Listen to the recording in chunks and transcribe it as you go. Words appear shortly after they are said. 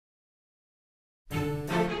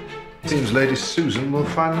Seems Lady Susan will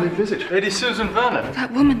finally visit. Lady Susan Vernon.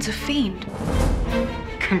 That woman's a fiend.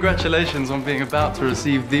 Congratulations on being about to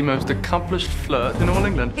receive the most accomplished flirt in all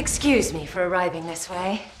England. Excuse me for arriving this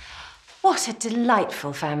way. What a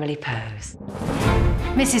delightful family pose.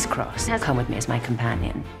 Mrs. Cross has come with me as my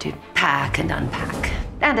companion to pack and unpack.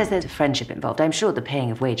 And as there's a friendship involved, I'm sure the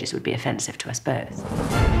paying of wages would be offensive to us both.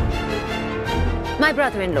 My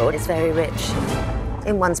brother-in-law is very rich.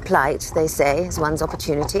 In one's plight, they say, is one's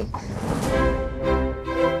opportunity.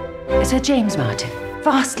 Sir James Martin.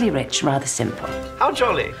 Vastly rich, rather simple. How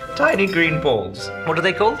jolly. Tiny green balls. What are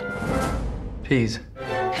they called? Peas.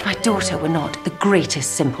 If my daughter were not the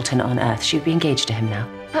greatest simpleton on earth, she would be engaged to him now.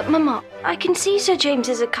 But, Mama, I can see Sir James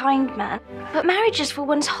is a kind man, but marriage is for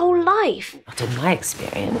one's whole life. Not in my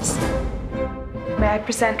experience. May I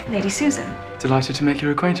present Lady Susan? Delighted to make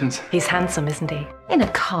your acquaintance. He's handsome, isn't he? In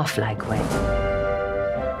a calf-like way.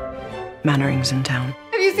 Mannering's in town.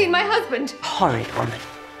 Have you seen my husband? Horrid woman.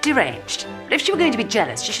 Deranged. But if she were going to be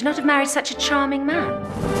jealous, she should not have married such a charming man.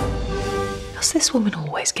 Does this woman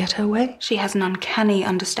always get her way? She has an uncanny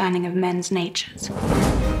understanding of men's natures.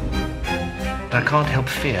 I can't help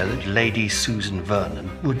fear that Lady Susan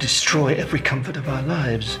Vernon would destroy every comfort of our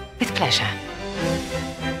lives. With pleasure.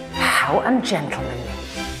 How ungentlemanly.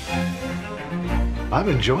 I'm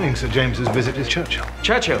enjoying Sir James's visit to Churchill.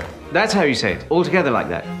 Churchill, that's how you say it, all together like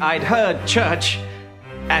that. I'd heard church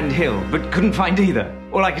and hill, but couldn't find either.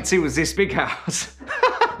 All I could see was this big house.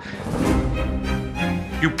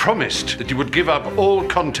 You promised that you would give up all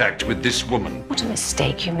contact with this woman. What a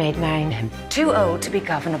mistake you made marrying him. Too old to be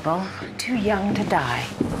governable, too young to die.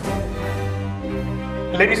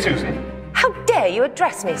 Lady Susan. How dare you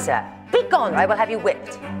address me, sir? Be gone, or I will have you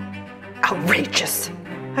whipped. Outrageous.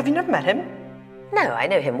 Have you never met him? No, I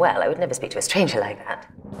know him well. I would never speak to a stranger like that.